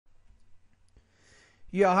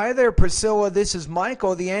Yeah, hi there, Priscilla. This is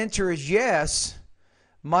Michael. The answer is yes.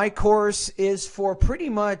 My course is for pretty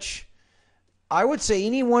much, I would say,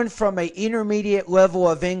 anyone from an intermediate level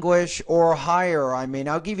of English or higher. I mean,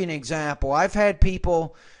 I'll give you an example. I've had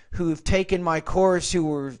people who've taken my course who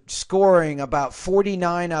were scoring about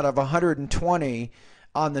 49 out of 120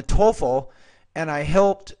 on the TOEFL, and I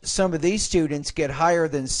helped some of these students get higher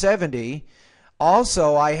than 70.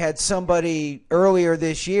 Also, I had somebody earlier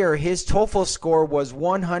this year, his TOEFL score was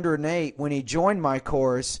 108 when he joined my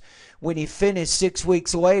course. When he finished 6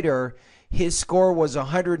 weeks later, his score was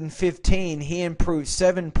 115. He improved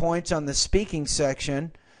 7 points on the speaking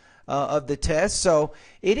section of the test. So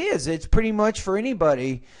it's pretty much for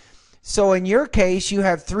anybody. So in your case, you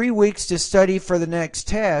have 3 weeks to study for the next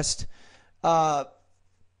test.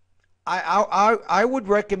 I would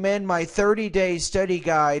recommend my 30-day study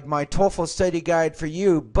guide, my TOEFL study guide for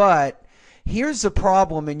you, but here's the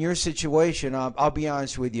problem in your situation. I'll be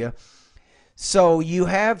honest with you. So you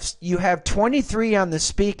have 23 on the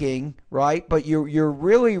speaking, right? But you're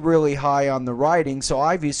really, really high on the writing, so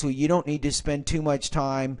obviously you don't need to spend too much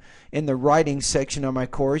time in the writing section of my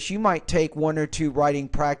course. You might take 1 or 2 writing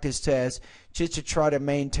practice tests just to try to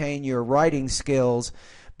maintain your writing skills.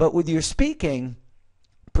 But with your speaking,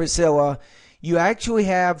 Priscilla, you actually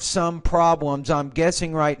have some problems, I'm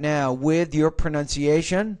guessing right now, with your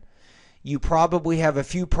pronunciation. You probably have a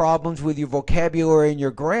few problems with your vocabulary and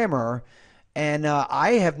your grammar, and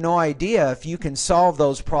I have no idea if you can solve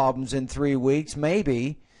those problems in 3 weeks.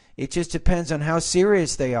 Maybe. It just depends on how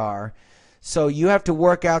serious they are. So you have to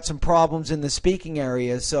work out some problems in the speaking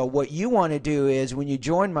area. So what you want to do is, when you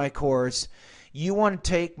join my course, you want to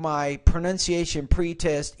take my pronunciation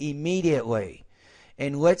pretest immediately.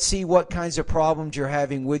 And let's see what kinds of problems you're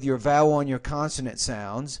having with your vowel and your consonant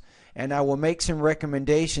sounds. And I will make some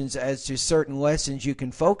recommendations as to certain lessons you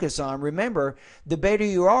can focus on. Remember, the better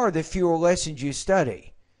you are, the fewer lessons you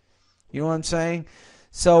study. You know what I'm saying?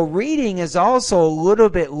 So reading is also a little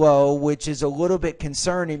bit low, which is a little bit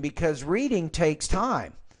concerning because reading takes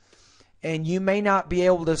time. And you may not be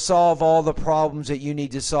able to solve all the problems that you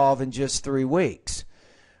need to solve in just 3 weeks.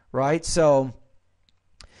 Right? So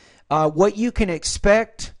what you can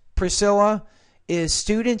expect, Priscilla, is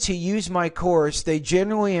students who use my course, they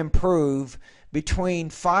generally improve between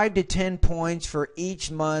 5 to 10 points for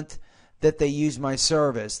each month that they use my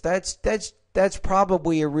service. That's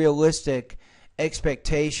probably a realistic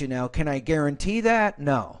expectation. Now, can I guarantee that?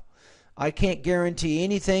 No. I can't guarantee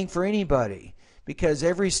anything for anybody because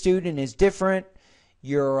every student is different.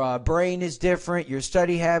 Your brain is different. Your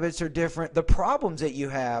study habits are different. The problems that you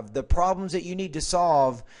have, the problems that you need to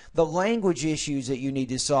solve, the language issues that you need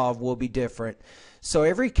to solve will be different. So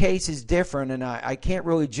every case is different, and I can't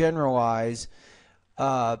really generalize.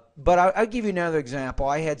 But I'll give you another example.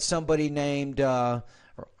 I had somebody named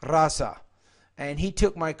Rasa, and he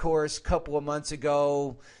took my course a couple of months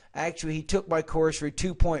ago. Actually, he took my course for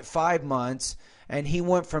 2.5 months, and he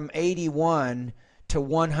went from 81 to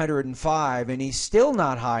 105, and he's still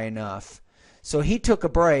not high enough. So he took a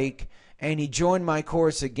break and he joined my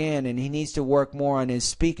course again, and he needs to work more on his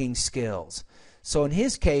speaking skills. So in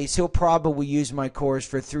his case, he'll probably use my course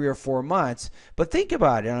for 3 or 4 months. But think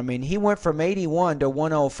about it. I mean, he went from 81 to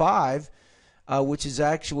 105, which is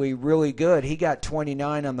actually really good. He got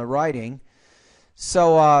 29 on the writing.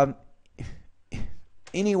 So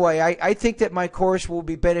anyway, I think that my course will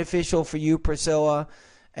be beneficial for you, Priscilla.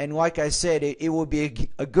 And like I said, it would be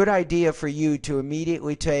a good idea for you to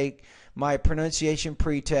immediately take my pronunciation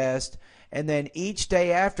pretest, and then each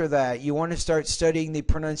day after that, you want to start studying the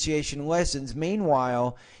pronunciation lessons.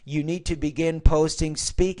 Meanwhile, you need to begin posting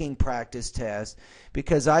speaking practice tests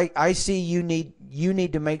because I see you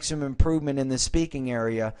need to make some improvement in the speaking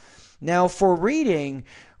area. Now, for reading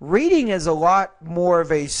is a lot more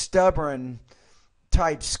of a stubborn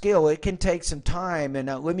type skill. It can take some time, and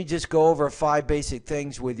let me just go over 5 basic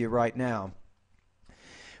things with you right now.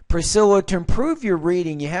 Priscilla, to improve your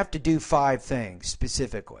reading, you have to do 5 things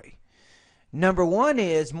specifically. Number 1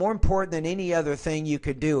 is, more important than any other thing you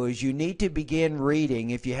could do, is you need to begin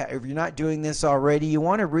reading. If you're not doing this already, you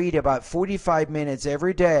want to read about 45 minutes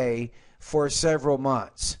every day for several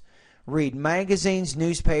months. Read magazines,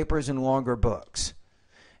 newspapers, and longer books.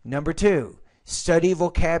 Number 2, study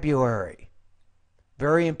vocabulary.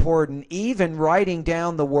 Very important. Even writing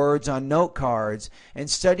down the words on note cards and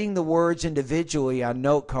studying the words individually on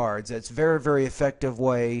note cards. That's a very, very effective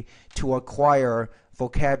way to acquire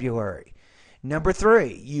vocabulary. Number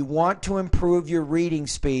 3, you want to improve your reading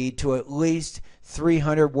speed to at least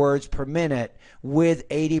 300 words per minute with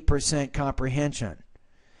 80% comprehension.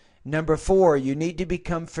 Number 4, you need to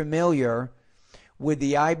become familiar with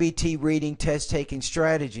the IBT reading test taking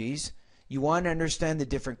strategies. You want to understand the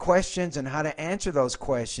different questions and how to answer those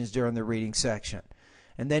questions during the reading section.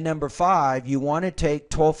 And then number 5, you want to take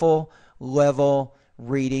TOEFL level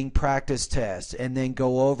reading practice test and then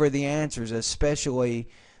go over the answers, especially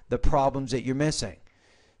the problems that you're missing.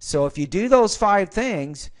 So if you do those 5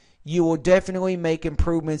 things, you will definitely make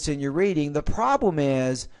improvements in your reading. The problem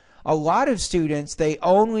is a lot of students, they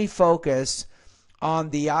only focus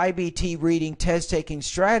on the IBT reading test taking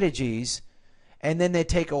strategies, and then they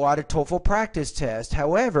take a lot of TOEFL practice tests.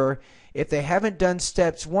 However, if they haven't done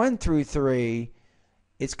steps 1 through 3,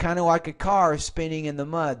 it's kind of like a car spinning in the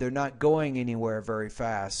mud. They're not going anywhere very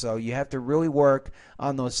fast. So you have to really work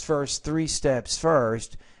on those first 3 steps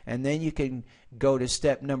first, and then you can go to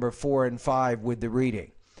step number 4 and 5 with the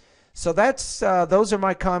reading. So those are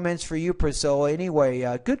my comments for you, Priscilla.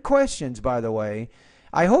 Anyway, good questions, by the way.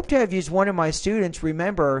 I hope to have used one of my students.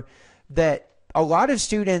 Remember that a lot of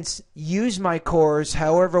students use my course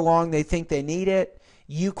however long they think they need it.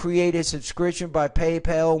 You create a subscription by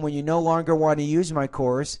PayPal. When you no longer want to use my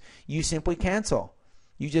course, you simply cancel.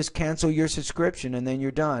 You just cancel your subscription and then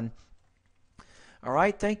you're done. All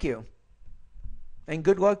right, thank you. And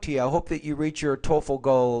good luck to you. I hope that you reach your TOEFL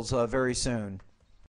goals very soon.